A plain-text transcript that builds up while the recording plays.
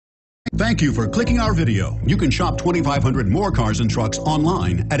Thank you for clicking our video. You can shop 2,500 more cars and trucks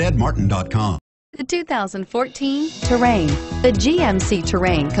online at edmartin.com. The 2014 Terrain. The GMC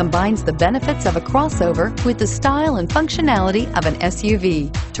Terrain combines the benefits of a crossover with the style and functionality of an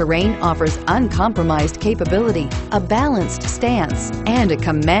SUV. Terrain offers uncompromised capability, a balanced stance, and a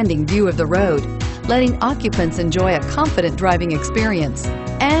commanding view of the road, letting occupants enjoy a confident driving experience.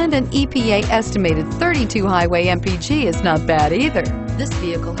 And an EPA estimated 32 highway MPG is not bad either. This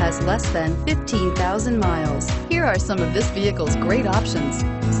vehicle has less than 15,000 miles. Here are some of this vehicle's great options: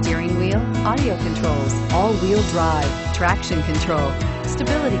 steering wheel audio controls, all-wheel drive, traction control,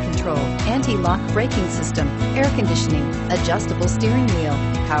 stability control, anti-lock braking system, air conditioning, adjustable steering wheel,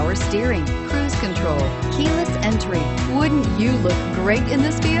 power steering, cruise control, keyless entry. Wouldn't you look great in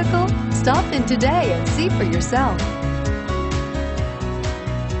this vehicle? Stop in today and see for yourself.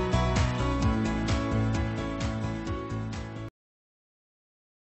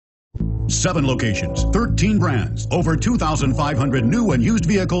 7 locations, 13 brands, over 2,500 new and used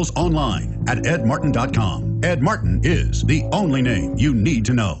vehicles online at edmartin.com. Ed Martin is the only name you need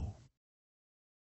to know.